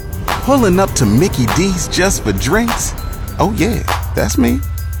Pulling up to Mickey D's just for drinks? Oh yeah, that's me.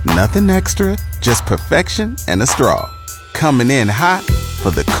 Nothing extra, just perfection and a straw. Coming in hot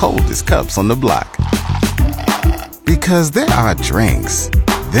for the coldest cups on the block. Because there are drinks.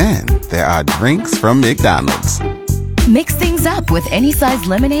 Then there are drinks from McDonald's. Mix things up with any size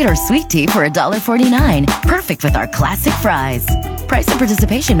lemonade or sweet tea for $1.49. Perfect with our classic fries. Price and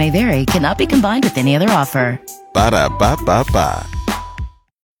participation may vary. Cannot be combined with any other offer. Ba-da-ba-ba-ba.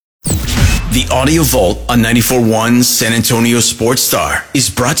 The Audio Vault on 94.1 San Antonio Sports Star is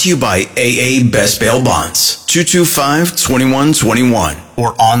brought to you by AA Best Bail Bonds, 225-2121,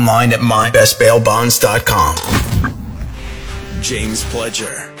 or online at mybestbailbonds.com. James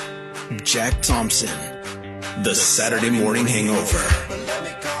Pledger, Jack Thompson, The Saturday Morning Hangover.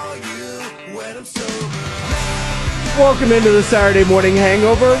 Welcome into the Saturday Morning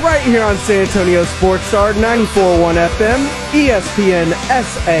Hangover right here on San Antonio Sports Star, 94.1 FM, ESPNSA.com.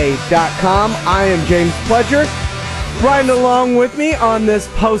 I am James Pledger. Riding along with me on this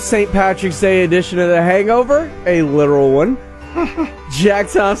post-St. Patrick's Day edition of The Hangover, a literal one, Jack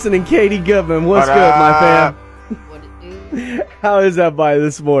Thompson and Katie Goodman. What's good, my fam? What it do? How is that by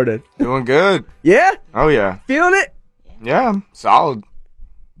this morning? Doing good. Yeah? Oh, yeah. Feeling it? Yeah, solid.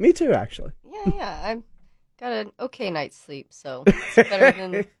 Me too, actually. Yeah, I'm got an okay night's sleep, so it's better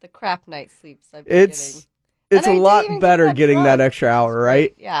than the crap night sleeps I've been getting. It's And a I lot didn't even better get getting that drunk, extra hour,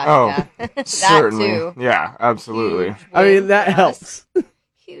 right? Yeah, Oh, yeah. That certainly. too. Yeah, absolutely. Huge I mean, win that for us. helps.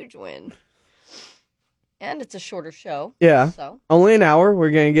 Huge win. And it's a shorter show. Yeah. So Only an hour.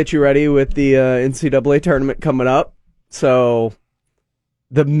 We're going to get you ready with the NCAA tournament coming up. So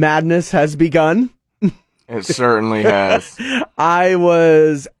the madness has begun. It certainly has. I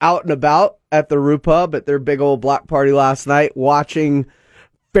was out and about at the Rue Pub at their big old block party last night watching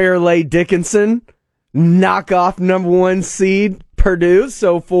Fairleigh Dickinson knock off number 1 seed Purdue.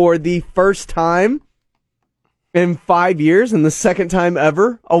 So for the first time in 5 years and the second time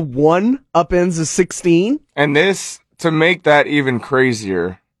ever, a 1 upends a 16. And this, to make that even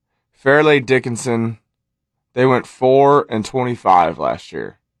crazier, Fairleigh Dickinson, they went 4-25 last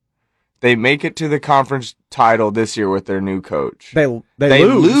year. They make it to the conference title this year with their new coach. They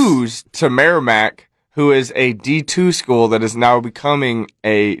lose to Merrimack, who is a D2 school that is now becoming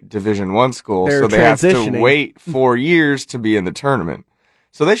a Division I school. They're so they have to transitioning. wait 4 years to be in the tournament.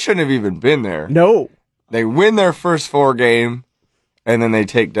 So they shouldn't have even been there. No. They win their first 4 game, and then they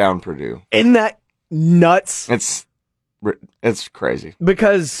take down Purdue. Isn't that nuts? It's crazy.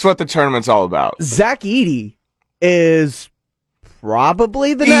 Because It's what the tournament's all about. Zach Edey is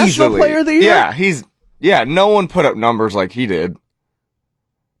probably the National Easily. Player of the Year. Yeah, no one put up numbers like he did.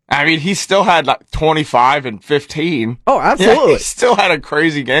 I mean, he still had like 25 and 15. Oh, absolutely. Yeah, he still had a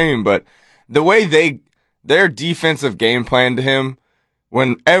crazy game, but the way their defensive game plan to him,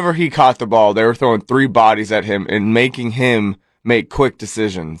 whenever he caught the ball, they were throwing 3 bodies at him and making him make quick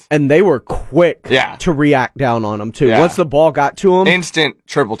decisions. And they were quick Yeah. to react down on him, too. Yeah. Once the ball got to him, Instant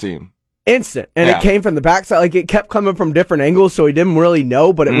triple team. instant. And Yeah. it came from the backside. Like, it kept coming from different angles, so he didn't really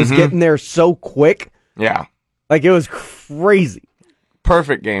know, but it was getting there so quick. Yeah. Like, it was crazy.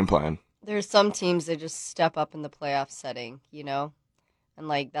 Perfect game plan. there's some teams that just step up in the playoff setting, you know? And,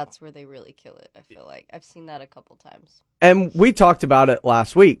 like, that's where they really kill it, I feel like. I've seen that a couple times. And we talked about it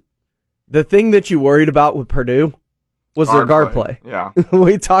last week. The thing that you worried about with Purdue was their guard play. Yeah.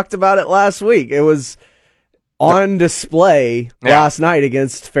 We talked about it last week. It was on display last night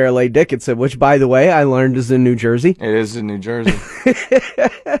against Fairleigh Dickinson, which, by the way, I learned is in New Jersey. It is in New Jersey.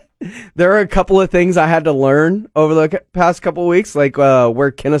 There are a couple of things I had to learn over the past couple of weeks, like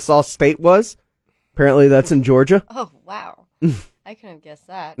where Kennesaw State was. Apparently that's in Georgia. Oh, wow. I couldn't have guessed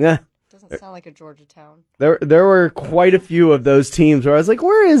that. Yeah. Doesn't sound like a Georgia town. There were quite a few of those teams where I was like,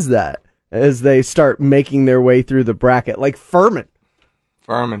 where is that? As they start making their way through the bracket. Like Furman.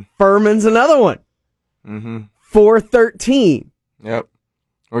 Furman's another one. Mm-hmm. 4-13. Yep.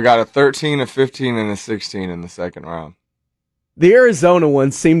 We got a 13, a 15, and a 16 in the second round. The Arizona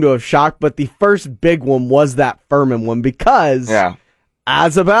one seemed to have shocked, but the first big one was that Furman one because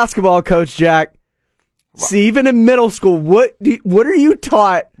as a basketball coach, Jack, see, even in middle school, what are you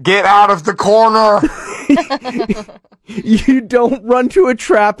taught? Get out of the corner! You don't run to a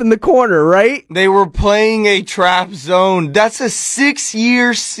trap in the corner, right? They were playing a trap zone. That's a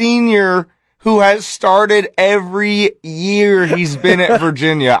 6-year senior who has started every year he's been at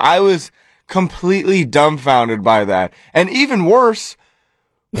Virginia. I was completely dumbfounded by that. And even worse,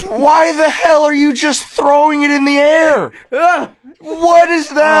 why the hell are you just throwing it in the air? What is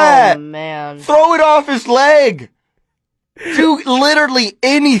that? Oh, man. Throw it off his leg. Do literally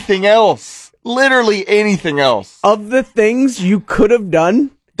anything else. Literally anything else. Of the things you could have done,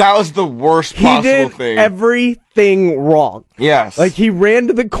 That was the worst He possible did thing. everything wrong. Yes. Like, he ran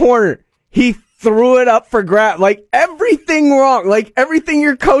to the corner. He threw it up for grab. Like, everything wrong. Like, everything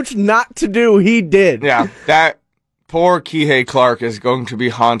you're coached not to do, he did. Yeah, that poor Kihei Clark is going to be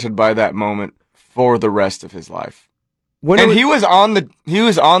haunted by that moment for the rest of his life. He was on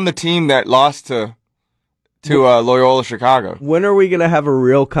the team that lost to Loyola Chicago. When are we going to have a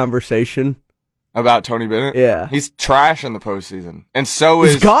real conversation about Tony Bennett? Yeah. He's trash in the postseason. And so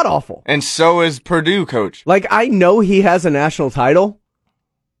He's god-awful. And so is Purdue coach. Like, I know he has a national title,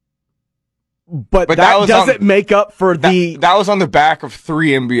 but that doesn't make up for that was on the back of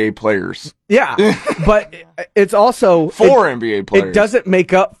 3 NBA players. Yeah, but it's also 4 NBA players. It doesn't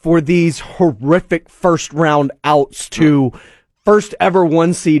make up for these horrific first-round outs to first ever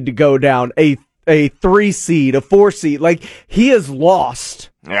 1 seed to go down, a 3 seed, a 4 seed. Like, he has lost.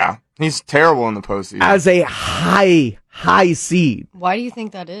 Yeah, he's terrible in the postseason. As a high seed. Why do you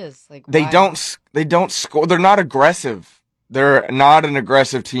think that is? Like, they don't score. They're not aggressive. They're not an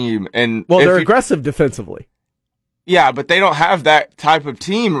aggressive team. And they're aggressive defensively. Yeah, but they don't have that type of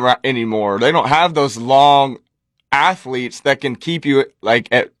team anymore. They don't have those long athletes that can keep you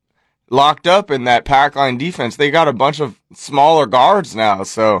locked up in that pack line defense. They got a bunch of smaller guards now,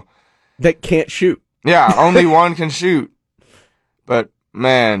 so that can't shoot. Yeah, only one can shoot. But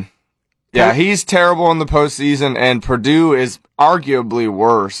man, yeah, he's terrible in the postseason, and Purdue is arguably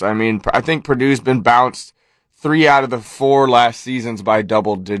worse. I mean, I think Purdue's been bounced 3 out of the 4 last seasons by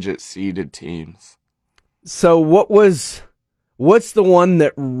double-digit seeded teams. So what's the one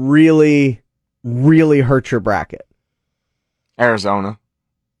that really, really hurt your bracket? Arizona.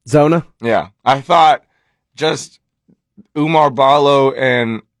 Zona? Yeah. I thought just Umar Barlow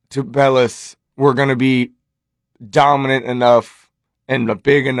and Tubelis were going to be dominant enough and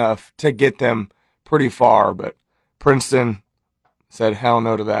big enough to get them pretty far, but Princeton said hell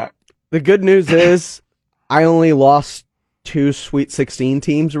no to that. The good news is I only lost 2 Sweet 16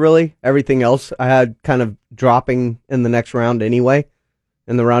 teams, really. Everything else I had kind of dropping in the next round anyway,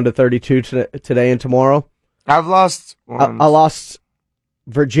 in the round of 32 today and tomorrow. I've lost one. I lost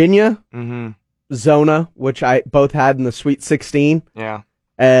Virginia, Mm-hmm. Zona, which I both had in the Sweet 16. Yeah.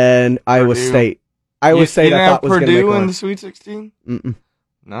 And Iowa Purdue. State. Iowa State, I thought was going to make Purdue one. in the Sweet 16? Mm-mm.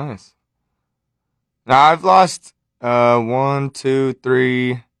 Nice. Now I've lost 1, 2,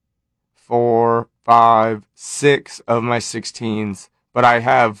 3, 4, 5, 6 of my 16s, but I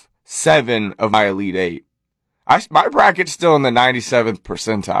have 7 of my Elite 8. My bracket's still in the 97th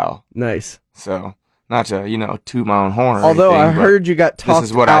percentile. Nice. So, not to, toot my own horn or Although anything, I heard you got talked out. This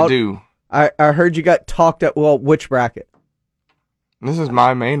is what I do. I heard you got talked at, which bracket? This is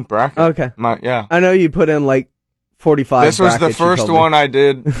my main bracket. Okay. Yeah. I know you put in like 45 This was the brackets, first one I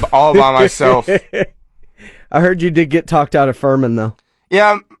did all by myself. I heard you did get talked out of Furman, though.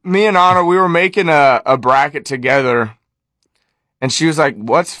 Yeah, me and Anna, we were making a bracket together, and she was like,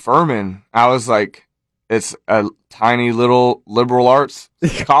 "What's Furman?" I was like, "It's a tiny little liberal arts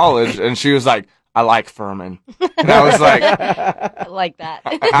college," and she was like, "I like Furman," and I was like, I like that.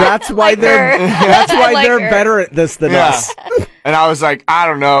 That's why they're better at this than us. And I was like, "I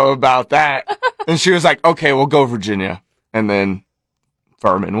don't know about that," and she was like, "Okay, we'll go Virginia," and then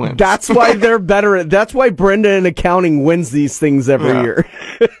Furman wins. That's why they're better at. That's why Brenda in accounting wins these things every year.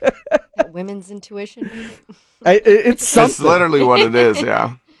 Women's intuition. It's something. It's literally what it is.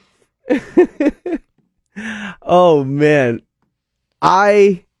 Yeah. Oh man,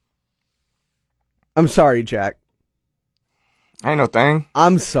 I'm sorry, Jack. Ain't no thing.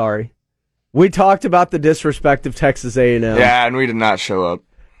 I'm sorry. We talked about the disrespect of Texas A&M. Yeah, and we did not show up.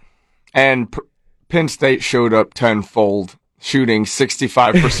 And Penn State showed up tenfold, shooting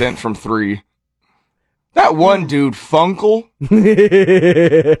 65% from 3. That one dude, Funkel,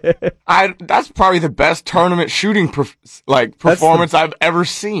 that's probably the best tournament shooting performance I've ever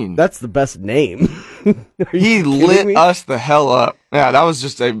seen. That's the best name. He lit us the hell up. Yeah, that was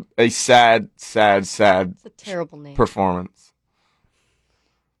just a sad It's a terrible name. performance.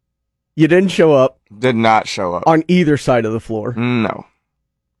 You didn't show up. Did not show up. On either side of the floor. No.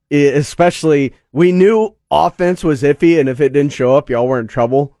 Especially, we knew offense was iffy, and if it didn't show up, y'all were in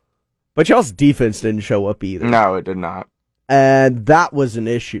trouble. But y'all's defense didn't show up either. No, it did not. And that was an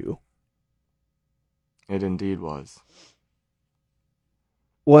issue. It indeed was.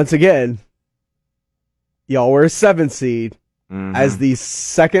 Once again, y'all were a 7 seed as the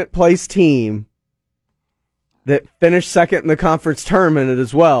second place team that finished second in the conference tournament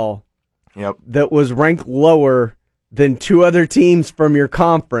as well. Yep. That was ranked lower than 2 other teams from your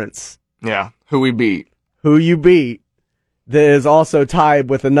conference. Yeah. Who we beat. Who you beat. That is also tied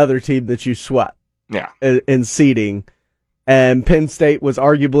with another team that you swept. Yeah. In seeding. And Penn State was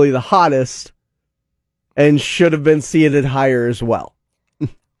arguably the hottest and should have been seated higher as well.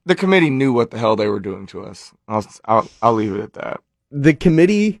 The committee knew what the hell they were doing to us. I'll leave it at that. The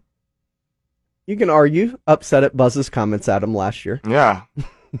committee, you can argue, upset at Buzz's comments at him last year. Yeah.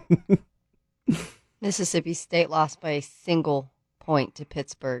 Mississippi State lost by a single point to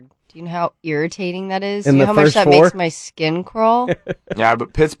Pittsburgh. Do you know how irritating that is? In Do you the know how much first that four? makes my skin crawl? Yeah,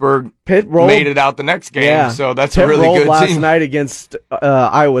 but Pittsburgh Pitt rolled, made it out the next game, so that's Pitt a really rolled good last team. night against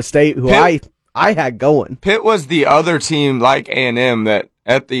Iowa State, who Pitt- I had going. Pitt was the other team like A&M that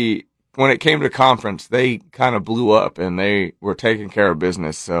when it came to conference, they kind of blew up and they were taking care of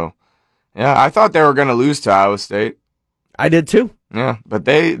business. So, yeah, I thought they were going to lose to Iowa State. I did too. Yeah, but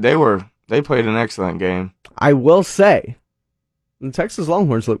they played an excellent game. I will say, the Texas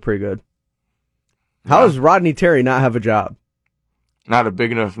Longhorns look pretty good. How Yeah. does Rodney Terry not have a job? Not a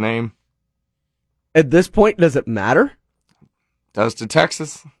big enough name. At this point, does it matter? Does to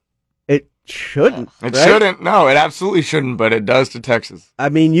Texas. It shouldn't. It right? shouldn't. No, it absolutely shouldn't, but it does to Texas. I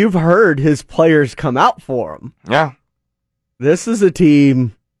mean, you've heard his players come out for him. Yeah. This is a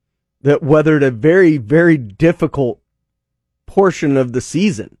team that weathered a very, very difficult portion of the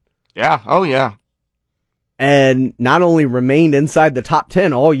season Yeah. Oh, yeah. and not only remained inside the top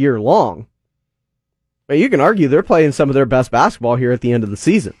 10 all year long, but you can argue they're playing some of their best basketball here at the end of the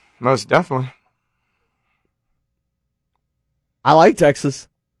season. Most definitely. I like Texas.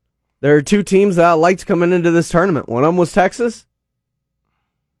 There are two teams that I liked coming into this tournament. One of them was Texas.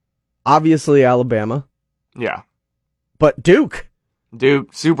 Obviously Alabama. Yeah. But Duke.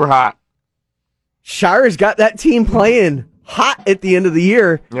 Duke, super hot. Shire's got that team playing hot at the end of the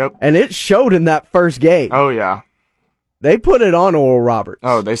year, Yep. and it showed in that first game. Oh, yeah. They put it on Oral Roberts.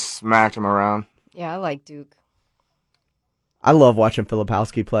 Oh, they smacked him around. Yeah, I like Duke. I love watching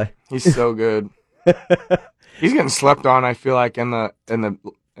Filipowski play. He's so good. He's getting slept on, I feel like, in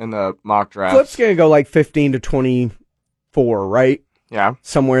the mock draft. Flip's going to go like 15 to 24, right? Yeah.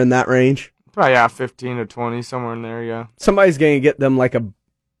 Somewhere in that range. Probably, yeah, 15 to 20, somewhere in there, yeah. Somebody's going to get them like a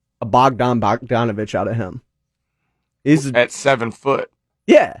Bogdan Bogdanovich out of him. He's At 7 foot.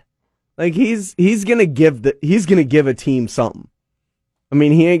 yeah. Like he's going to give a team something. I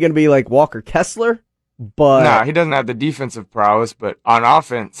mean, he ain't going to be like Walker Kessler, but Nah, he doesn't have the defensive prowess, but on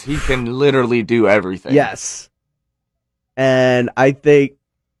offense, he can literally do everything. yes. And I think,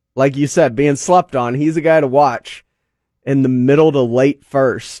 like you said, being slept on, he's a guy to watch in the middle to late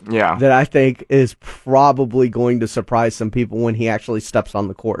first. Yeah. That I think is probably going to surprise some people when he actually steps on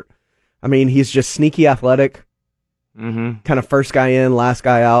the court. I mean, he's just sneaky athletic, Mm-hmm. kind of first guy in, last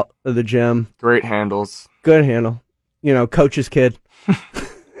guy out of the gym. Great handles. Good handle. You know, coach's kid.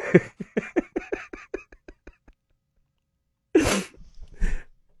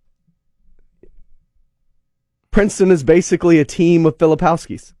 Princeton is basically a team of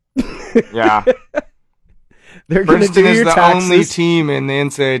Filipowskis. Yeah. They're going to do Princeton is your the taxes. only team in the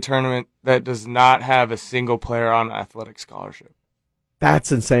NCAA tournament that does not have a single player on athletic scholarship.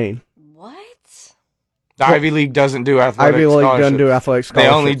 That's insane. What? The Ivy League doesn't do athletic Ivy League scholarships. doesn't do athletic They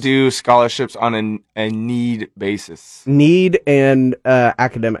scholarships. only do scholarships on a need basis. Need and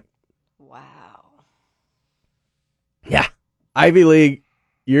academic. Wow. Yeah. Ivy League,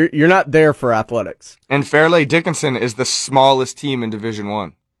 you're not there for athletics. And Fairleigh Dickinson is the smallest team in Division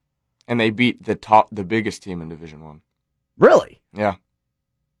One, and they beat the biggest team in Division One. Really? Yeah.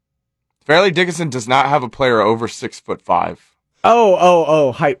 Fairleigh Dickinson does not have a player over 6'5".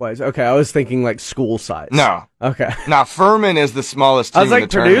 Oh, height-wise. Okay, I was thinking like school size. No. Okay. Now Furman is the smallest team I was like, in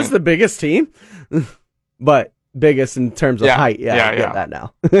the Purdue's tournament. the biggest team? But biggest in terms of Yeah, height. Yeah, I yeah, get yeah. that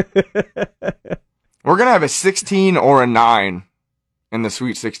now. We're gonna have a 16 or a 9 in the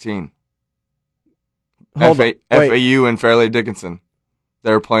Sweet 16. Hold on. Wait. FAU and Fairleigh Dickinson.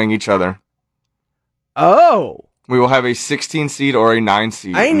 They're playing each other. Oh. We will have a 16 seed or a 9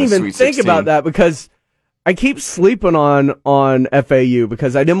 seed. I in didn't the even Sweet think 16. about that because I keep sleeping on FAU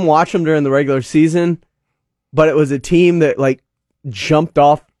because I didn't watch them during the regular season, but it was a team that like jumped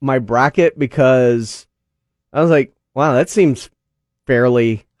off my bracket because I was like, wow, that seems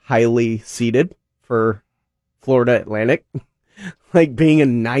fairly highly seeded for Florida Atlantic. Like being a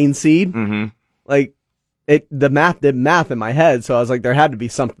 9 seed. Mm-hmm. Like the math did math in my head, so I was like, there had to be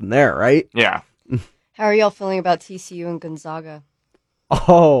something there, right? Yeah. How are y'all feeling about TCU and Gonzaga?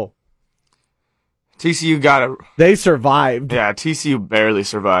 Oh, TCU got a... they survived. Yeah, TCU barely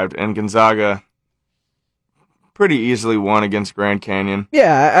survived, and Gonzaga pretty easily won against Grand Canyon.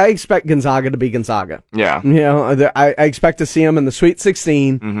 Yeah, I expect Gonzaga to be Gonzaga. Yeah. You know, I expect to see him in the Sweet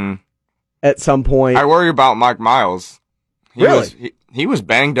 16 Mm-hmm. at some point. I worry about Mike Miles. Really? He was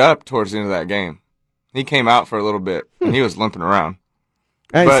banged up towards the end of that game. He came out for a little bit, and he was limping around.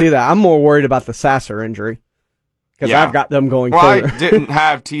 I didn't see that. I'm more worried about the Sasser injury. Because I've got them going further. I didn't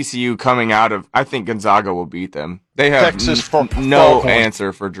have TCU coming out of... I think Gonzaga will beat them. They have no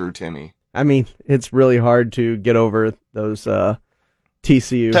answer for Drew Timme. I mean, it's really hard to get over those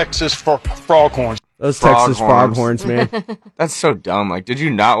TCU. Texas Froghorns. Those Texas Froghorns, man. That's so dumb. Like, did you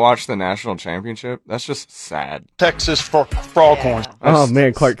not watch the national championship? That's just sad. Texas Froghorns. Yeah. Oh,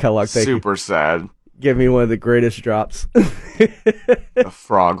 man, Clark Kellogg, thank you. Super sad. Give me one of the greatest drops. The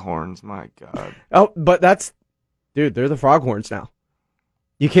Froghorns, my God. Oh, but that's... Dude, they're the Froghorns now.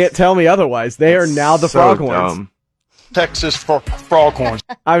 You can't tell me otherwise. They are now the Froghorns. Dumb. Texas Froghorns.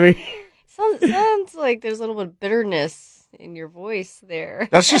 I mean... Sounds like there's a little bit of bitterness in your voice there.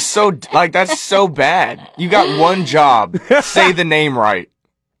 That's just so, that's so bad. You got one job. Say the name right.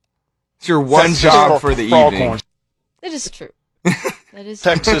 It's your one Texas job for the evening. That is true. That is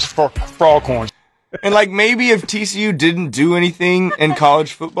true. Texas Froghorns. And maybe if TCU didn't do anything in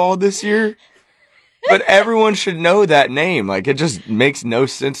college football this year, but everyone should know that name. It just makes no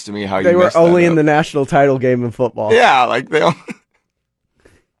sense to me how they you were messed that only up. in the national title game in football. Yeah,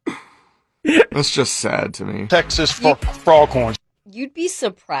 That's just sad to me. Texas Froghorns. You'd be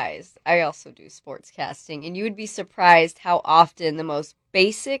surprised. I also do sports casting, and you would be surprised how often the most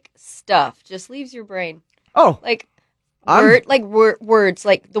basic stuff just leaves your brain. Oh, words,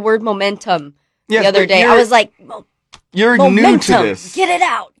 like the word momentum. Yes, the other day, I was like, You're momentum, new to this. Get it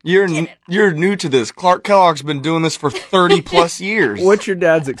out. You're new to this. Clark Kellogg's been doing this for 30 plus years. What's your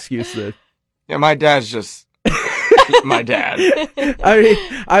dad's excuse then? Yeah, my dad's just my dad. I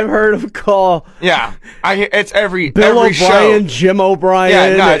mean, I've heard him call. Yeah, it's every Bill O'Brien, show. Jim O'Brien.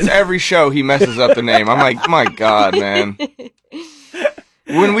 Yeah, no, it's every show he messes up the name. I'm like, my God, man.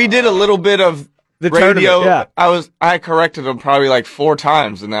 When we did a little bit of the radio, yeah. I corrected him probably 4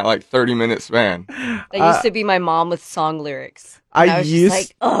 times in that 30-minute span. That used to be my mom with song lyrics. I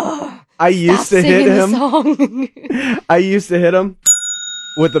used to hit him. I used to hit him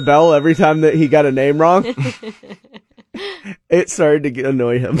with the bell every time that he got a name wrong. It started to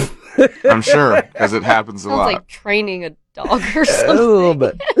annoy him. I'm sure, because it happens a lot. Sounds like training a dog or something. A little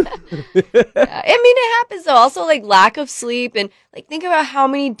bit. Yeah. I mean, it happens though. Also, lack of sleep and think about how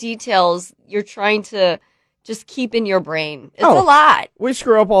many details you're trying to just keep in your brain. It's a lot. We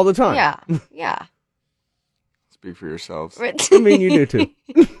screw up all the time. Yeah. Speak for yourselves. I mean, you do too.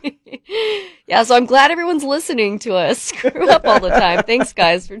 Yeah, so I'm glad everyone's listening to us screw up all the time. Thanks,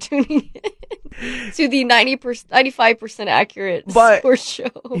 guys, for tuning in to the 95% accurate sports show.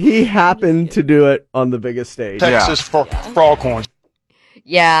 He happened to do it on the biggest stage. Texas Froghorns.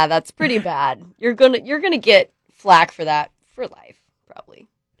 Yeah, that's pretty bad. You're gonna get flack for that for life, probably.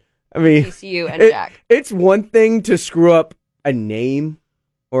 I mean, TCU and Jack. It's one thing to screw up a name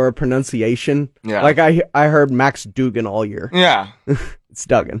or a pronunciation. Yeah. I heard Max Dugan all year. Yeah. It's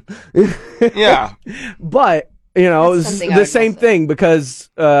Duggan. Yeah. But, it's the same thing because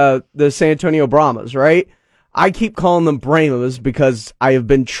the San Antonio Brahmas, right? I keep calling them Brahmas because I have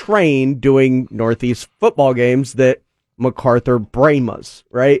been trained doing Northeast football games that MacArthur Brahmas,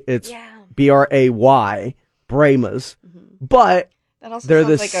 right? It's Bray, Brahmas. Mm-hmm. But that also they're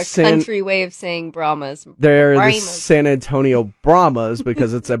sounds like a country way of saying Brahmas. They're the San Antonio Brahmas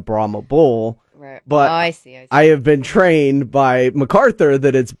because it's a Brahma Bull. Right. But I see. I have been trained by MacArthur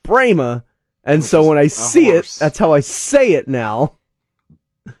that it's Brahma, and so when I see it, that's how I say it now.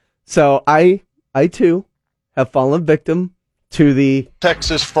 So I too have fallen victim to the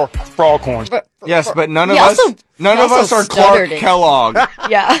Texas Froghorns. Yes, but none of us are Clark Kellogg.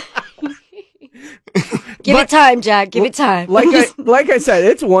 Yeah. Give it time, Jack. Give it time. Like I said,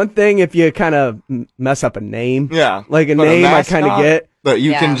 it's one thing if you kind of mess up a name. Yeah. Like a name I kind of get. But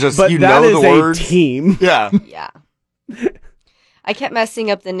you can just, but you that know is the words. A team. Yeah. Yeah. I kept messing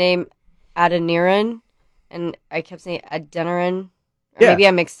up the name Adeniran, and I kept saying Adeniran. Or maybe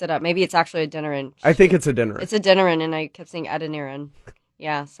I mixed it up. Maybe it's actually Adeniran. I think it's Adeniran. It's Adeniran, and I kept saying Adeniran.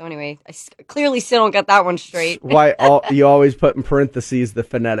 Yeah, so anyway, I clearly still don't get that one straight. Why you always put in parentheses the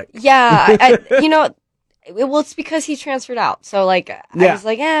phonetic. Yeah, it's because he transferred out. So, I was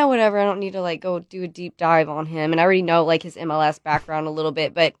like, whatever, I don't need to, go do a deep dive on him. And I already know, his MLS background a little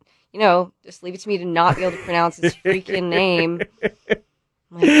bit. But, just leave it to me to not be able to pronounce his freaking name.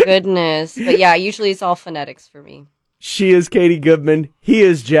 My goodness. But, yeah, usually it's all phonetics for me. She is Katie Goodman. He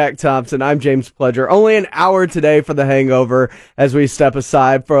is Jack Thompson. I'm James Pledger. Only an hour today for the Hangover as we step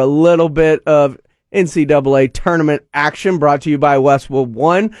aside for a little bit of NCAA tournament action brought to you by Westwood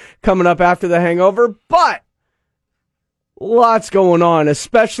One coming up after the Hangover. But Lots going on,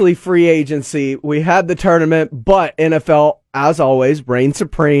 especially free agency. We had the tournament, but NFL, as always, reigns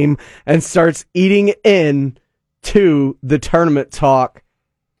supreme and starts eating in to the tournament talk.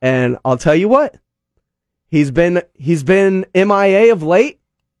 And I'll tell you what, he's been MIA of late,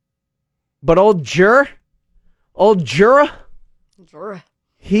 but old Jura,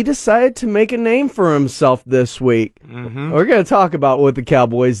 he decided to make a name for himself this week. Mm-hmm. We're going to talk about what the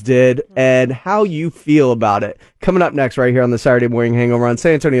Cowboys did and how you feel about it. Coming up next right here on the Saturday Morning Hangover on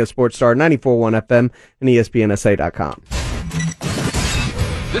San Antonio Sports Star, 94.1 FM and ESPNSA.com.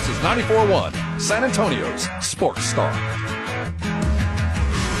 This is 94.1, San Antonio's Sports Star.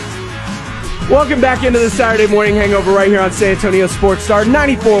 Welcome back into the Saturday Morning Hangover right here on San Antonio Sports Star,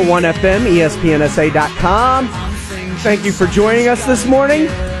 94.1 FM, ESPNSA.com. Thank you for joining us this morning.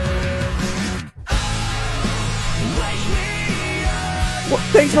 Well,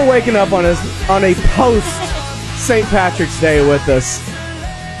 thanks for waking up on a post St. Patrick's Day with us.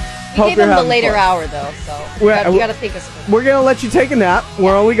 We gave them the later hour, though, so you got to take us. We're going to let you take a nap.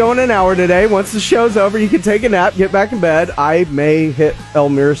 We're only going an hour today. Once the show's over, you can take a nap, get back in bed. I may hit El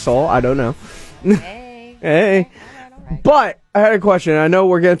Mirasol. I don't know. Hey. Hey. All right. But I had a question. I know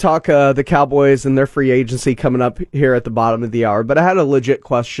we're going to talk the Cowboys and their free agency coming up here at the bottom of the hour, but I had a legit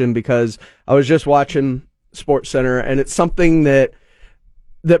question because I was just watching SportsCenter, and it's something that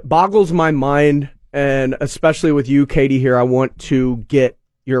boggles my mind, and especially with you, Katie, here, I want to get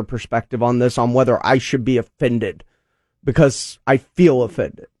your perspective on this, on whether I should be offended, because I feel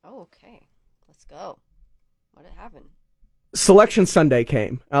offended. Oh, okay. Let's go. What happened? Selection Sunday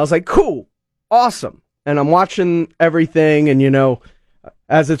came. I was like, cool, awesome. And I'm watching everything, and,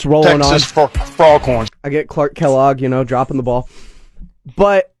 as it's rolling Texas on, Foghorns. I get Clark Kellogg, dropping the ball.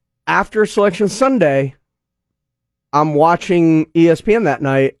 But after Selection Sunday, I'm watching ESPN that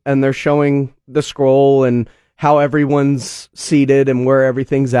night, and they're showing the scroll and how everyone's seated and where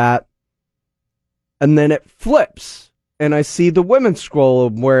everything's at. And then it flips, and I see the women's scroll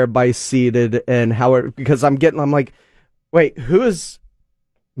of where everybody's seated and how it, because I'm like, wait, who is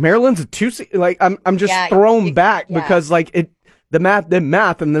Maryland's a 2 seed? Like, I'm just thrown back because the math did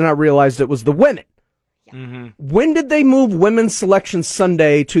math, and then I realized it was the women. Yeah. Mm-hmm. When did they move women's selection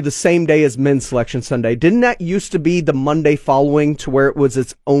Sunday to the same day as men's selection Sunday? Didn't that used to be the Monday following, to where it was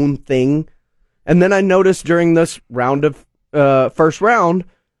its own thing? And then I noticed during this round of first round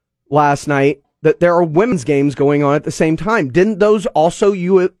last night that there are women's games going on at the same time. Didn't those also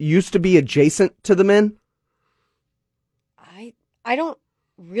used to be adjacent to the men? I don't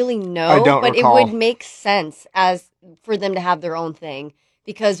really know, but recall. It would make sense as for them to have their own thing,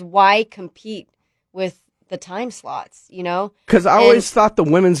 because why compete with the time slots, Because I always thought the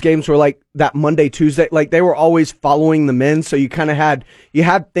women's games were like that Monday, Tuesday, like they were always following the men, so you kind of had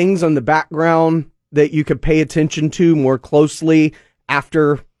things on the background that you could pay attention to more closely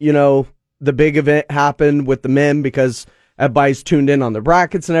after, the big event happened with the men, because everybody's tuned in on the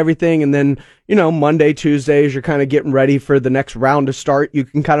brackets and everything. And then, Monday, Tuesdays, you're kind of getting ready for the next round to start. You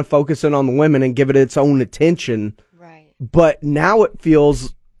can kind of focus in on the women and give it its own attention. Right. But now it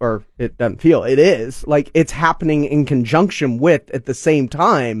feels, or it doesn't feel, it is like it's happening in conjunction with at the same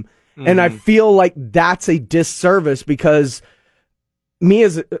time. Mm-hmm. And I feel like that's a disservice, because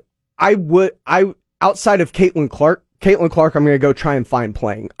outside of Caitlin Clark, I'm going to go try and find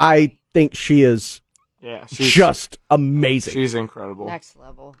playing. I think she is just amazing. She's incredible. Next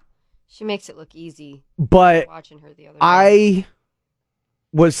level. She makes it look easy. But watching her the other day. I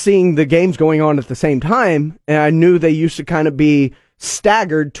was seeing the games going on at the same time, and I knew they used to kind of be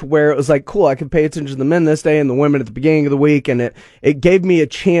staggered, to where it was like, cool, I can pay attention to the men this day and the women at the beginning of the week, and it gave me a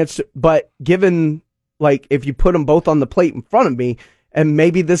chance. But given, like, if you put them both on the plate in front of me, and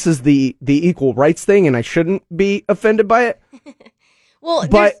maybe this is the equal rights thing, and I shouldn't be offended by it. Well,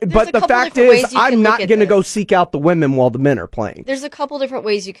 but the fact is, I'm not going to go seek out the women while the men are playing. There's a couple different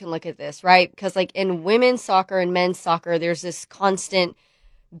ways you can look at this, right? Because like in women's soccer and men's soccer, there's this constant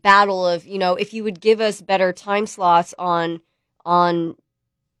battle of, if you would give us better time slots on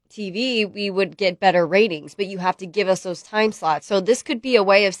TV, we would get better ratings, but you have to give us those time slots. So this could be a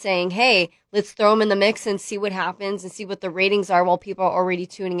way of saying, hey, let's throw them in the mix and see what happens and see what the ratings are while people are already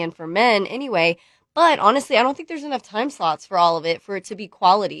tuning in for men anyway. But honestly, I don't think there's enough time slots for all of it, for it to be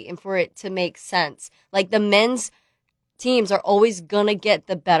quality and for it to make sense. Like the men's teams are always going to get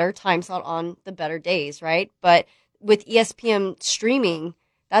the better time slot on the better days, right? But with ESPN streaming,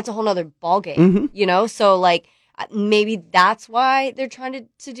 that's a whole nother ballgame, So like maybe that's why they're trying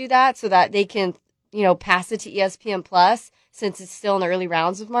to do that, so that they can, pass it to ESPN Plus, since it's still in the early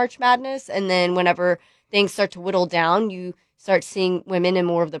rounds of March Madness. And then whenever things start to whittle down, you start seeing women in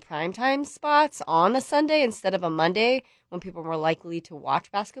more of the primetime spots on a Sunday instead of a Monday when people are more likely to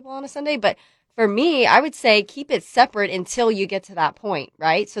watch basketball on a Sunday. But for me, I would say keep it separate until you get to that point,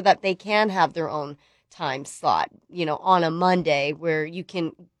 right? So that they can have their own time slot, on a Monday where you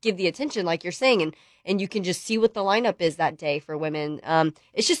can give the attention, like you're saying, and you can just see what the lineup is that day for women.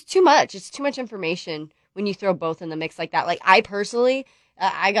 It's just too much. It's too much information when you throw both in the mix like that. Like I personally,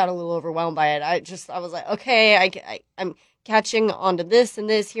 I got a little overwhelmed by it. I was like, okay, I'm catching onto this and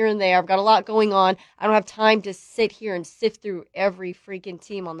this here and there. I've got a lot going on. I don't have time to sit here and sift through every freaking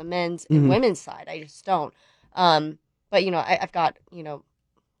team on the men's and women's side. I just don't. But I've got,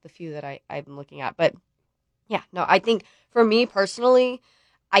 the few that I've been looking at. But yeah, no, I think for me personally,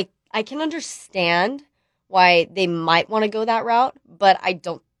 I can understand why they might want to go that route, but I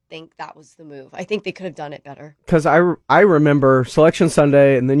don't think that was the move. I think they could have done it better. Because I remember Selection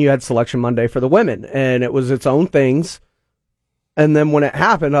Sunday, and then you had Selection Monday for the women, and it was its own things. And then when it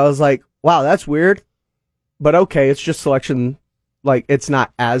happened, I was like, wow, that's weird. But okay, it's just selection. Like, it's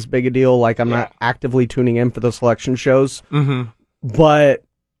not as big a deal. Like, I'm not actively tuning in for the selection shows. Mm-hmm. But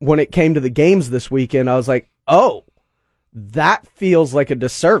when it came to the games this weekend, I was like, oh, that feels like a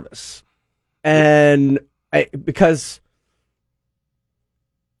disservice. And because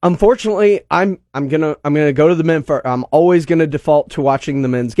unfortunately, I'm gonna go to the men for. I'm always gonna default to watching the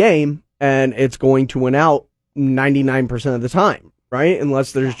men's game, and it's going to win out 99% of the time, right?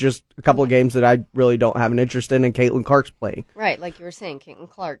 Unless there's just a couple of games that I really don't have an interest in, and Caitlin Clark's playing. Right, like you were saying, Caitlin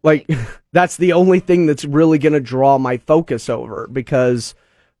Clark. Like that's the only thing that's really gonna draw my focus over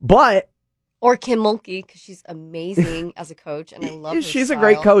Or Kim Mulkey, because she's amazing as a coach, and I love her She's style. a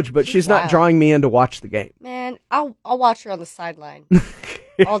great coach, but she's not drawing me in to watch the game. Man, I'll watch her on the sideline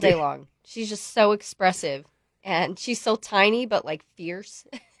all day long. She's just so expressive, and she's so tiny, but like fierce.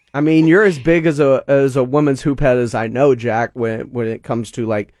 I mean, you're as big as a women's hoop head as I know, Jack, when it comes to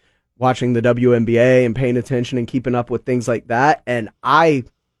like watching the WNBA and paying attention and keeping up with things like that. And I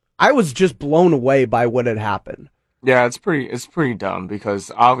was just blown away by what had happened. Yeah, it's pretty dumb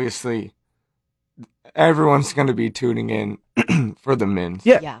because obviously everyone's going to be tuning in for the men's.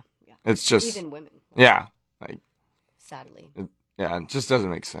 Yeah. It's just even women. Yeah, like sadly. It just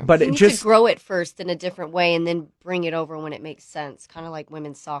doesn't make sense. But you need to grow it first in a different way and then bring it over when it makes sense, kind of like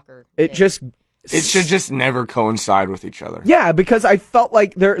women's soccer. It should just never coincide with each other. Yeah, because I felt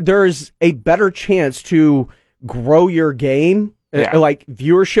like there's a better chance to grow your game, like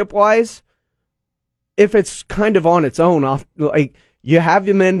viewership wise, if it's kind of on its own. Like you have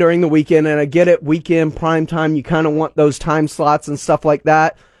your men during the weekend, and I get it, weekend prime time. You kind of want those time slots and stuff like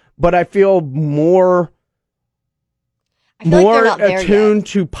that. But I feel more attuned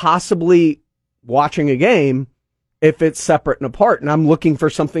to possibly watching a game if it's separate and apart, and I'm looking for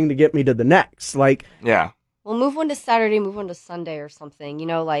something to get me to the next. Well, move one to Saturday, move one to Sunday or something,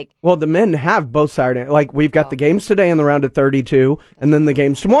 Well, the men have both Saturday. Like, we've got the games today in the round of 32, and then the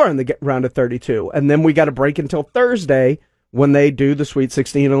games tomorrow in the round of 32. And then we got to break until Thursday when they do the Sweet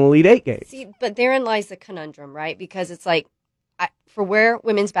 16 and Elite 8 games. See, but therein lies the conundrum, right? Because it's like, for where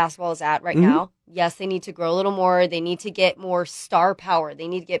women's basketball is at right now, yes, they need to grow a little more. They need to get more star power. They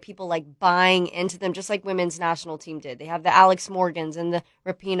need to get people like buying into them, just like women's national team did. They have the Alex Morgans and the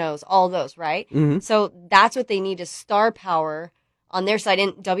Rapinos, all those, right? Mm-hmm. So that's what they need is star power on their side.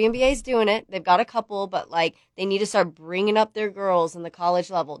 And WNBA's doing it. They've got a couple, but like they need to start bringing up their girls in the college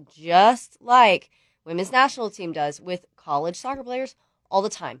level, just like women's national team does with college soccer players all the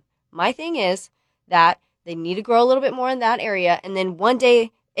time. My thing is that they need to grow a little bit more in that area. And then one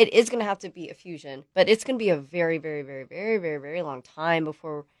day it is going to have to be a fusion, but it's going to be a very, very, very, very, very, very long time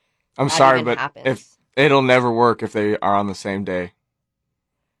before I'm sorry, but if it'll never work if they are on the same day.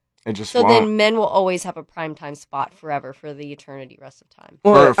 It just won't. Then men will always have a primetime spot forever for the eternity rest of time.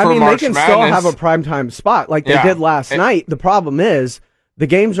 Well, I mean, they can still have a primetime spot like they did last night. The problem is the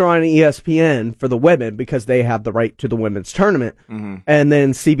games are on ESPN for the women because they have the right to the women's tournament. Mm-hmm. And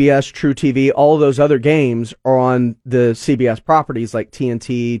then CBS, True TV, all of those other games are on the CBS properties like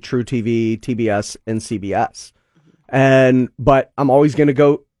TNT, True TV, TBS, and CBS. But I'm always going to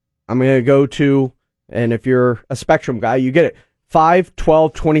go, to, and if you're a Spectrum guy, you get it, 5,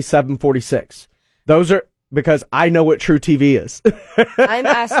 12, 27, 46. Those are, because I know what True TV is. I'm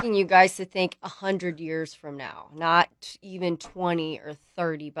asking you guys to think 100 years from now, not even 20 or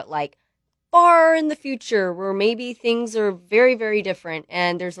 30, but like far in the future where maybe things are very, very different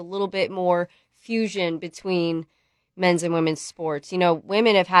and there's a little bit more fusion between men's and women's sports.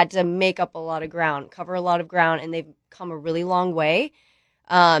 Women have had to make up a lot of ground, cover a lot of ground, and they've come a really long way.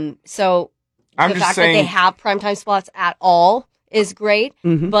 So the fact that they have primetime spots at all is great,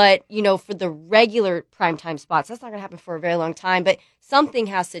 but, for the regular primetime spots, that's not going to happen for a very long time, but something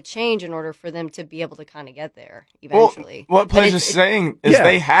has to change in order for them to be able to kind of get there eventually. Well, what Pleasure's saying is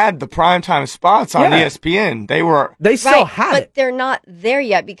they had the primetime spots on ESPN. They still had it. But they're not there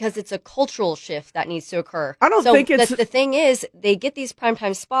yet because it's a cultural shift that needs to occur. I don't think it's... The thing is, they get these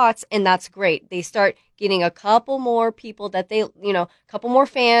primetime spots, and that's great. They start getting a couple more people that they, a couple more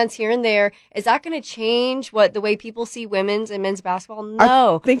fans here and there. Is that going to change the way people see women's and men's basketball?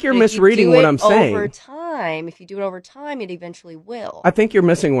 No. I think you're misreading what I'm saying. If you do it over time, it eventually will. I think you're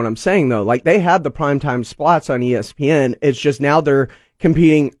missing what I'm saying, though. Like, they had the primetime spots on ESPN. It's just now they're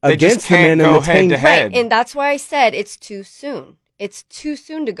competing against the men in the team. Right, and that's why I said it's too soon. It's too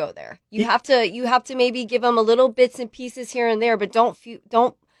soon to go there. You have to maybe give them a little bits and pieces here and there, but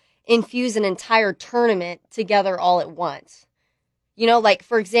don't infuse an entire tournament together all at once. Like,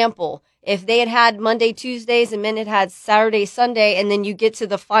 for example, if they had Monday, Tuesdays, and men had Saturday, Sunday, and then you get to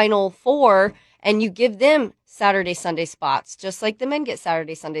the final four and you give them Saturday, Sunday spots, just like the men get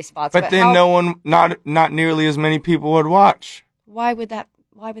Saturday, Sunday spots. But then not nearly as many people would watch. Why would that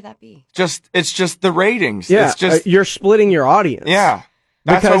be? It's just the ratings. Yeah, it's just, you're splitting your audience. Yeah,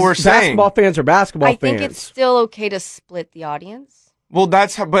 that's what we're saying. Basketball fans are basketball fans. I think it's still okay to split the audience. Well,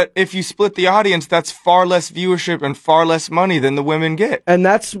 but if you split the audience, that's far less viewership and far less money than the women get. And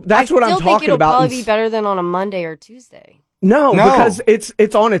that's what I'm talking about. I still think it'll probably be better than on a Monday or Tuesday. No, because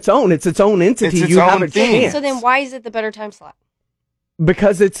it's on its own. It's its own entity. It's its you own have a thing. chance. So then why is it the better time slot?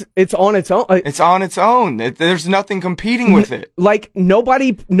 Because it's on its own. It's on its own. There's nothing competing with it. Like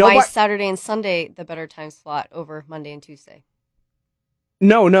nobody. Why is Saturday and Sunday the better time slot over Monday and Tuesday?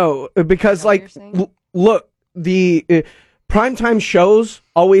 No, because look, the primetime shows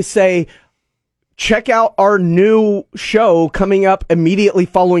always say, check out our new show coming up immediately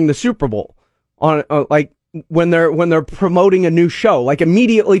following the Super Bowl on when they're promoting a new show, like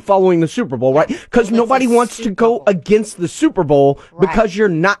immediately following the Super Bowl, right? Because nobody wants to go against the Super Bowl because you're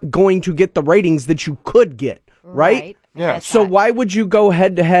not going to get the ratings that you could get, right? Yeah. So why would you go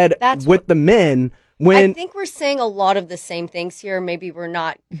head to head with the men? I think we're saying a lot of the same things here. Maybe we're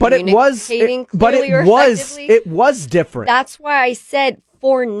not communicating clearly or effectively. It was different. That's why I said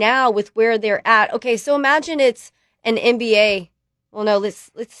for now with where they're at. Okay, so imagine it's an NBA. Well, no,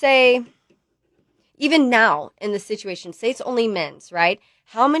 let's say even now in the situation, say it's only men's, right?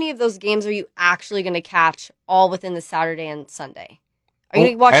 How many of those games are you actually going to catch all within the Saturday and Sunday? Are you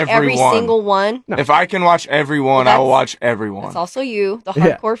going to watch every single one? No. If I can watch every one, I will watch every one. That's also you, the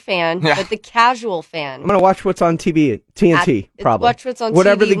hardcore fan, but the casual fan. I'm going to watch what's on TV, TNT, probably. Watch what's on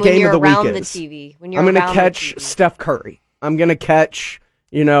whatever TV the game of the week is. The TV, I'm going to catch Steph Curry. I'm going to catch,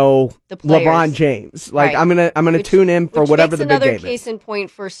 LeBron James. Like I'm going to tune in for whatever the big game is. Another case in point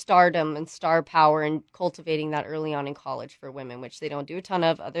for stardom and star power and cultivating that early on in college for women, which they don't do a ton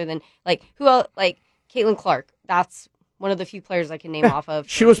of, other than who else? Like Caitlin Clark. That's one of the few players I can name off of.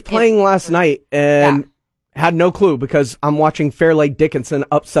 She was playing last night and had no clue because I'm watching Fairleigh Dickinson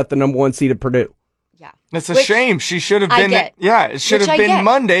upset the number 1 seed at Purdue. Yeah. It's a shame. She should have been. It should have been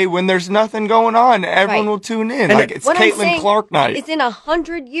Monday when there's nothing going on. Everyone will tune in. And it's Caitlin Clark night. It's in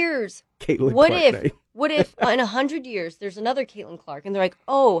 100 years. What if in 100 years there's another Caitlin Clark and they're like,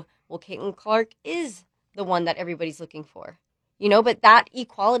 oh, well, Caitlin Clark is the one that everybody's looking for. But that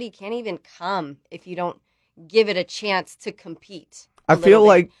equality can't even come if you don't give it a chance to compete. I feel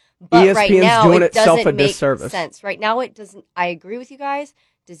like ESPN's doing itself a disservice. Sense. Right now it doesn't. I agree with you guys.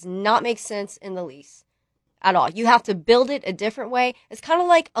 Does not make sense in the least at all. You have to build it a different way. It's kind of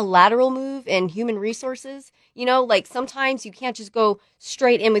like a lateral move in human resources. Sometimes you can't just go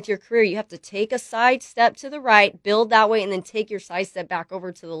straight in with your career. You have to take a side step to the right, build that way, and then take your side step back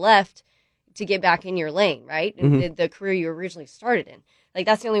over to the left to get back in your lane, right? Mm-hmm. The career you originally started in.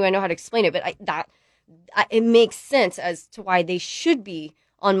 That's the only way I know how to explain it. But it makes sense as to why they should be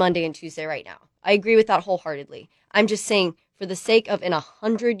on Monday and Tuesday right now. I agree with that wholeheartedly. I'm just saying, for the sake of in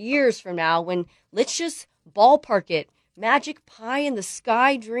 100 years from now, when let's just ballpark it, magic pie in the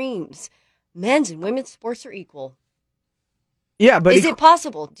sky dreams, men's and women's sports are equal. Yeah, but is it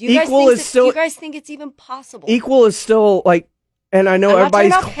possible? Do you guys think it's even possible? Equal is still and I know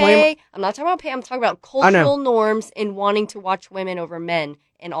everybody's claiming. I'm not talking about pay. I'm talking about cultural norms and wanting to watch women over men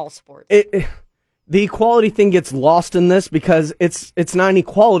in all sports. The equality thing gets lost in this because it's not an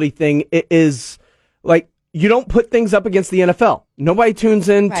equality thing. It is you don't put things up against the NFL. Nobody tunes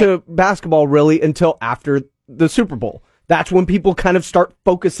into basketball really until after the Super Bowl. That's when people kind of start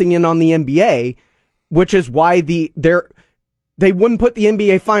focusing in on the NBA, which is why they wouldn't put the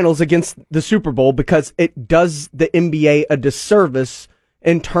NBA finals against the Super Bowl because it does the NBA a disservice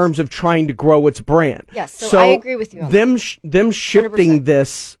in terms of trying to grow its brand. Yes, so I agree with you on them shifting 100%.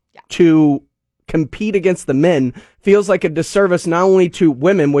 this to compete against the men feels like a disservice not only to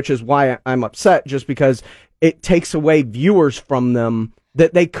women, which is why I'm upset, just because it takes away viewers from them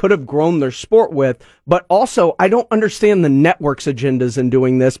that they could have grown their sport with, but also I don't understand the network's agendas in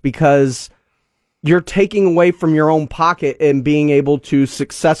doing this, because you're taking away from your own pocket and being able to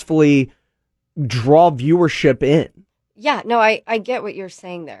successfully draw viewership in. Yeah, no, I get what you're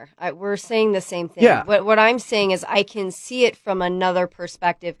saying there. We're saying the same thing. Yeah. What I'm saying is I can see it from another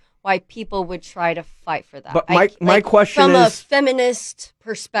perspective, why people would try to fight for that. But my question from is, a feminist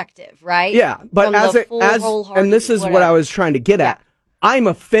perspective, right? yeah, but From and this is what I was trying to get at. Yeah. I'm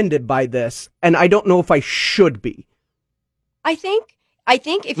offended by this, and I don't know if I should be. I think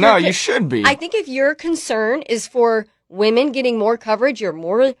if you should be. I think if your concern is for women getting more coverage, you're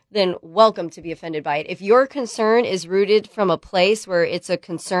more than welcome to be offended by it. If your concern is rooted from a place where it's a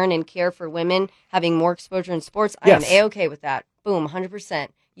concern and care for women having more exposure in sports, Yes. I am A-okay with that. Boom, 100%.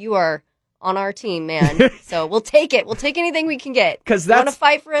 You are on our team, man. So we'll take it. We'll take anything we can get. Because Want to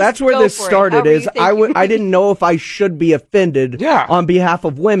fight for us? that's where Go this for it. started. However Is you think I didn't know if I should be offended on behalf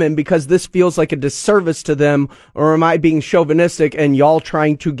of women, because this feels like a disservice to them, or am I being chauvinistic and y'all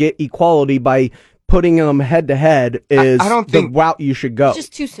trying to get equality by putting them head to head is I don't think the route you should go. It's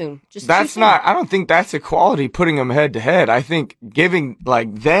just too soon. That's not. I don't think that's equality. Putting them head to head. I think giving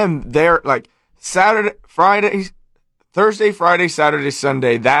them their Saturday, Friday, Thursday, Friday, Saturday,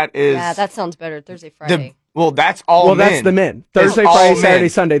 Sunday. That is. Yeah, that sounds better. Thursday, Friday. That's all men. That's the men. Thursday, Friday, Saturday,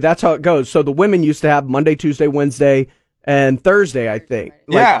 Sunday. That's how it goes. So the women used to have Monday, Tuesday, Wednesday, and Thursday, I think.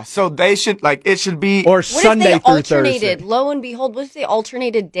 So they should it should be or What Sunday if they through alternated? Thursday. Lo and behold, what if they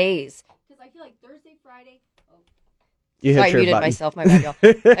alternated days? Because I feel like Thursday, Friday. You Sorry, hit I your muted button. myself. My bad, y'all.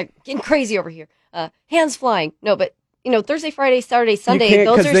 I'm getting crazy over here. Hands flying. No, but Thursday, Friday, Saturday, Sunday. can't,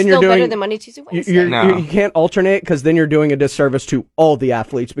 Those 'cause are then you're still better doing- than Monday, Tuesday, Wednesday. You can't alternate, because then you're doing a disservice to all the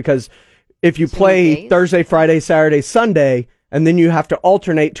athletes, because if you play days? Thursday, Friday, Saturday, Sunday, and then you have to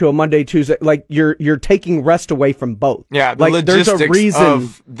alternate to a Monday, Tuesday, you're taking rest away from both. Yeah, the there's logistics a reason.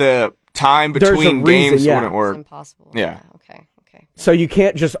 of the time There's a between reason, games yeah. wouldn't work. It's impossible. Yeah. Okay. So you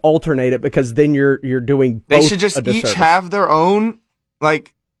can't just alternate it, because then you're doing both. They should just a disservice. each have their own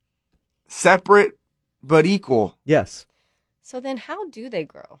separate but equal. Yes. So then how do they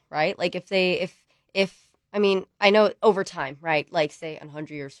grow, right? Like I know over time, right? Like say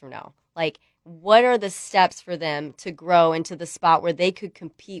 100 years from now, what are the steps for them to grow into the spot where they could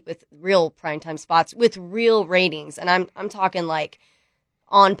compete with real primetime spots with real ratings? And I'm talking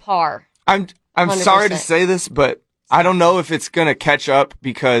on par. I'm 100%. sorry to say this, but I don't know if it's gonna catch up,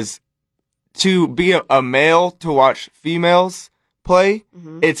 because to be a male to watch females play,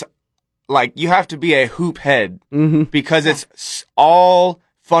 it's you have to be a hoop head, because it's all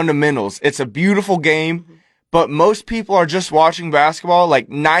fundamentals. It's a beautiful game, but most people are just watching basketball.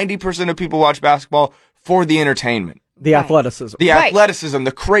 90% of people watch basketball for the entertainment, The athleticism. the athleticism,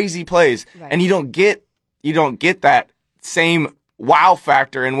 the crazy plays, and you don't get that same wow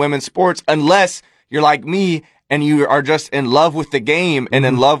factor in women's sports unless you're like me and you are just in love with the game and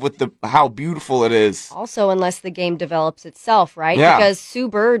in love with how beautiful it is. Also, unless the game develops itself, right? Yeah. Because Sue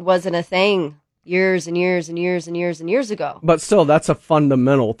Bird wasn't a thing years and years and years and years and years ago. But still, that's a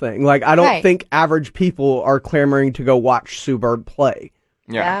fundamental thing. I don't think average people are clamoring to go watch Sue Bird play.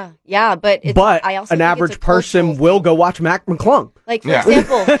 Yeah, but I also an think average it's a person cultural will thing. go watch Mac McClung. For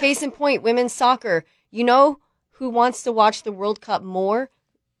example, case in point, women's soccer. You know who wants to watch the World Cup more?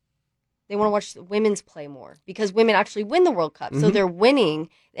 They want to watch the women's play more, because women actually win the World Cup. So they're winning.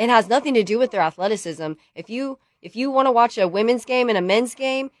 It has nothing to do with their athleticism. If you want to watch a women's game and a men's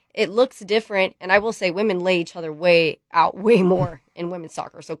game, it looks different. And I will say women lay each other way more in women's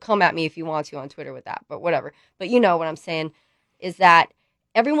soccer. So come at me if you want to on Twitter with that, but whatever. But you know what I'm saying is that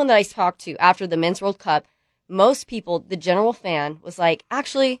everyone that I talked to after the men's World Cup, most people, the general fan, was like,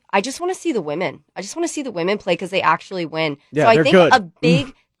 actually, I just want to see the women. I just want to see the women play because they actually win. Yeah, so I they're think good. a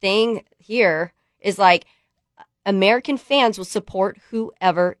big thing here is American fans will support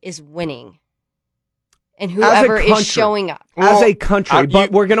whoever is winning and whoever is showing up. As a country,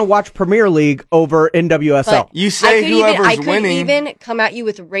 but we're going to watch Premier League over NWSL. But You say whoever's I could winning. even come at you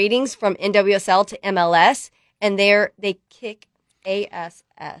with ratings from NWSL to MLS, and they kick ASS.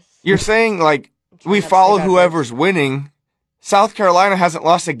 You're saying we not to follow say bad whoever's winning. South Carolina hasn't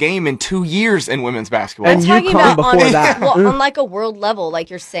lost a game in 2 years in women's basketball. And Talking UConn about before on, that. well, on a world level, like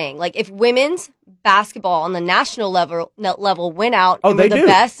you're saying, if women's basketball on the national level went out and they were the do.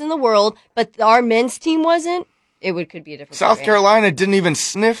 best in the world, but our men's team wasn't, could be a different South story. Carolina didn't even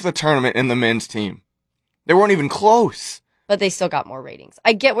sniff the tournament in the men's team. They weren't even close. but they still got more ratings.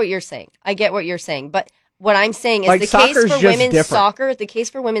 I get what you're saying. But what I'm saying is Like, the case soccer's for just women's different. soccer, the case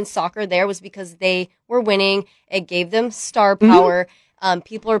for women's soccer there was because they were winning. It gave them star power.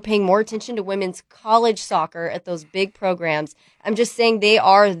 People are paying more attention to women's college soccer at those big programs. I'm just saying they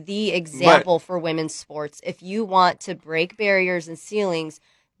are the example for women's sports. If you want to break barriers and ceilings,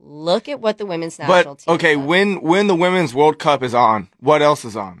 look at what the women's national team okay, does. when the Women's World Cup is on, what else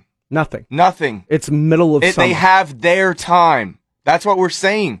is on? Nothing. It's middle of summer. They have their time. That's what we're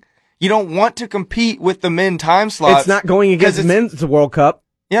saying. You don't want to compete with the men time slots. It's not going against men's World Cup.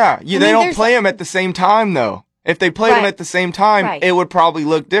 Yeah, they don't play them at the same time, though. If they played them at the same time, it would probably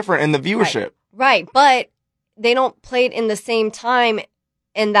look different in the viewership. Right, but they don't play it in the same time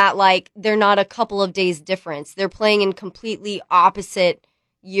in that, like, they're not a couple of days difference. They're playing in completely opposite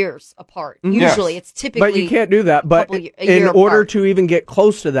years apart. Usually, it's typically... But you can't do that. But in order to even get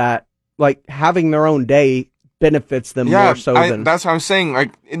close to that, like, having their own day benefits them more so than... That's what I'm saying.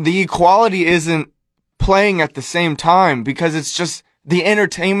 Like, the equality isn't playing at the same time because it's just the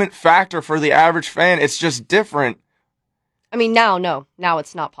entertainment factor for the average fan. It's just different. I mean, now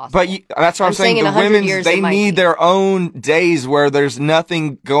it's not possible. But that's what I'm saying. In The 100 women's, years, they it might need be. their own days where there's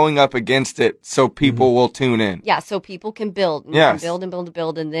nothing going up against it so people will tune in. Yeah, so people can build. And Yes. can build and build and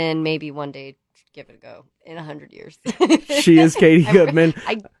build, and then maybe one day give it a go in 100 years. She is Katie Goodman.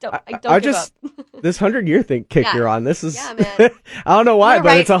 I don't give up. This 100-year thing kick you're on. This is... Yeah, man. I don't know why,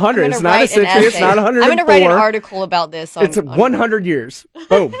 but it's 100. It's not a century. It's not 104. I'm going to write an article about this. It's 100 years.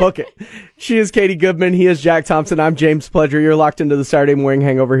 Oh, book it. She is Katie Goodman. He is Jack Thompson. I'm James Pledger. You're locked into the Saturday morning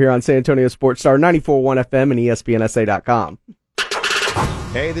hangover here on San Antonio Sports Star 94.1 FM and ESPNSA.com.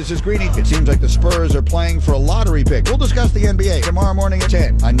 Hey, this is Greeny. It seems like the Spurs are playing for a lottery pick. We'll discuss the NBA tomorrow morning at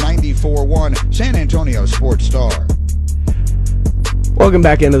 10 on 94.1 San Antonio Sports Star. Welcome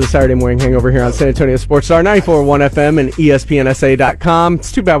back into the Saturday morning hangover here on San Antonio Sports Star 94.1 FM and ESPNSA.com.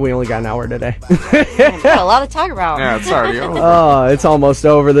 It's too bad we only got an hour today. Got a lot to talk about. Yeah, it's already over. It's almost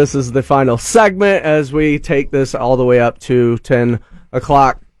over. This is the final segment as we take this all the way up to 10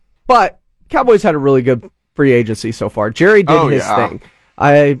 o'clock. But Cowboys had a really good free agency so far. Jerry did his thing.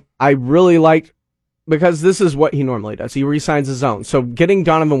 I really liked, because this is what he normally does. He re-signs his own. So getting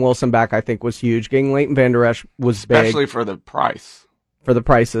Donovan Wilson back, I think, was huge. Getting Leighton Vander Esch was big. Especially for the price. For the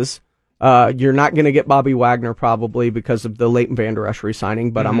prices. You're not going to get Bobby Wagner probably because of the Leighton Vander Esch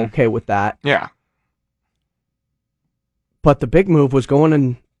re-signing, but I'm okay with that. Yeah. But the big move was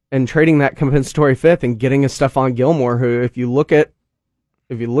going and trading that compensatory fifth and getting a Stephon Gilmore, who, if you look at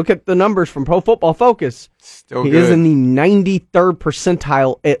the numbers from Pro Football Focus, Still he good. is in the 93rd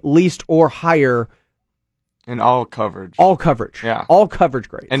percentile at least or higher. In all coverage. All coverage. Yeah. All coverage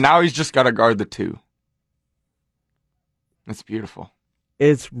grades. And now he's just got to guard the 2. That's beautiful.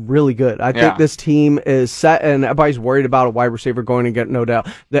 It's really good. I think this team is set, and everybody's worried about a wide receiver going and getting Odell.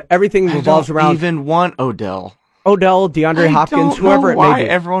 Everything revolves around... I don't even want Odell. Odell, DeAndre Hopkins, whoever it may be. Why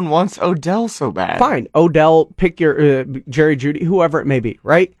everyone wants Odell so bad? Fine. Odell, pick your Jerry Jeudy, whoever it may be,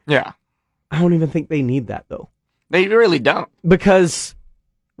 right? Yeah. I don't even think they need that, though. They really don't. Because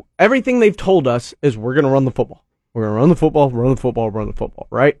everything they've told us is we're going to run the football. We're going to run the football,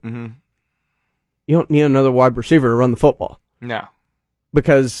 right? Mm-hmm. You don't need another wide receiver to run the football. No.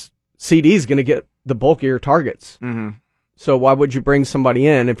 Because CD is going to get the bulk of your targets. Mm-hmm. So why would you bring somebody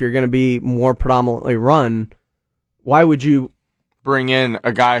in if you're going to be more predominantly run? Why would you bring in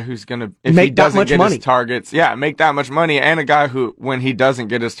a guy who's going to, if make he doesn't get money? His targets, make that much money, and a guy who, when he doesn't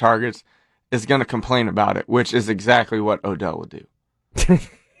get his targets, is going to complain about it, which is exactly what Odell would do.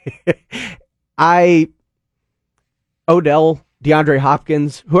 Odell, DeAndre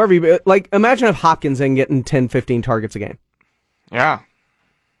Hopkins, whoever you, like, imagine if Hopkins ain't getting 10, 15 targets a game. Yeah.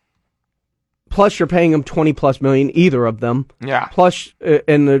 Plus, you're paying him $20+ million, either of them. Yeah. Plus,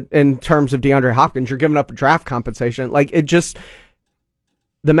 in terms of DeAndre Hopkins, you're giving up a draft compensation. Like, it just,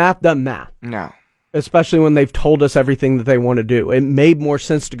 the math doesn't math. No. Especially when they've told us everything that they want to do. It made more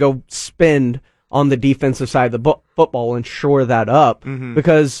sense to go spend on the defensive side of the football and shore that up. Mm-hmm.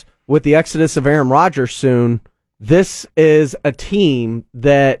 Because with the exodus of Aaron Rodgers soon, this is a team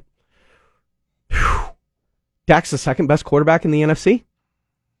that, Dak's the second best quarterback in the NFC.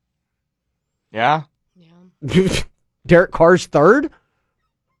 Yeah. Derek Carr's third.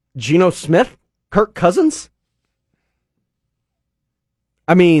 Geno Smith, Kirk Cousins.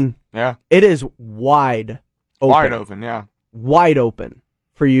 I mean, it is wide open. Wide open, yeah. Wide open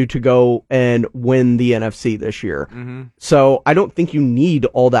for you to go and win the NFC this year. Mm-hmm. So I don't think you need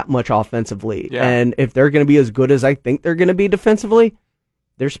all that much offensively. Yeah. And if they're going to be as good as I think they're going to be defensively,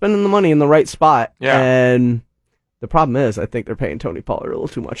 they're spending the money in the right spot. Yeah. And the problem is, I think they're paying Tony Pollard a little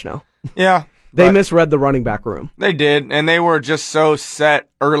too much now. Yeah. They misread the running back room. They did, and they were just so set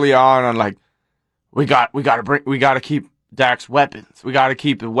early on like we got to keep Dak's weapons. We got to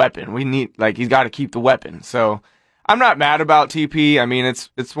keep the weapon. He's got to keep the weapon. So I'm not mad about TP. I mean, it's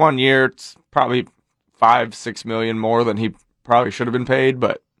 1 year. It's probably $5-6 million more than he probably should have been paid,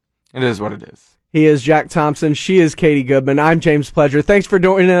 but it is what it is. He is Jack Thompson. She is Katie Goodman. I'm James Pledger. Thanks for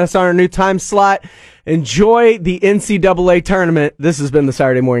joining us on our new time slot. Enjoy the NCAA tournament. This has been the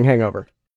Saturday Morning Hangover.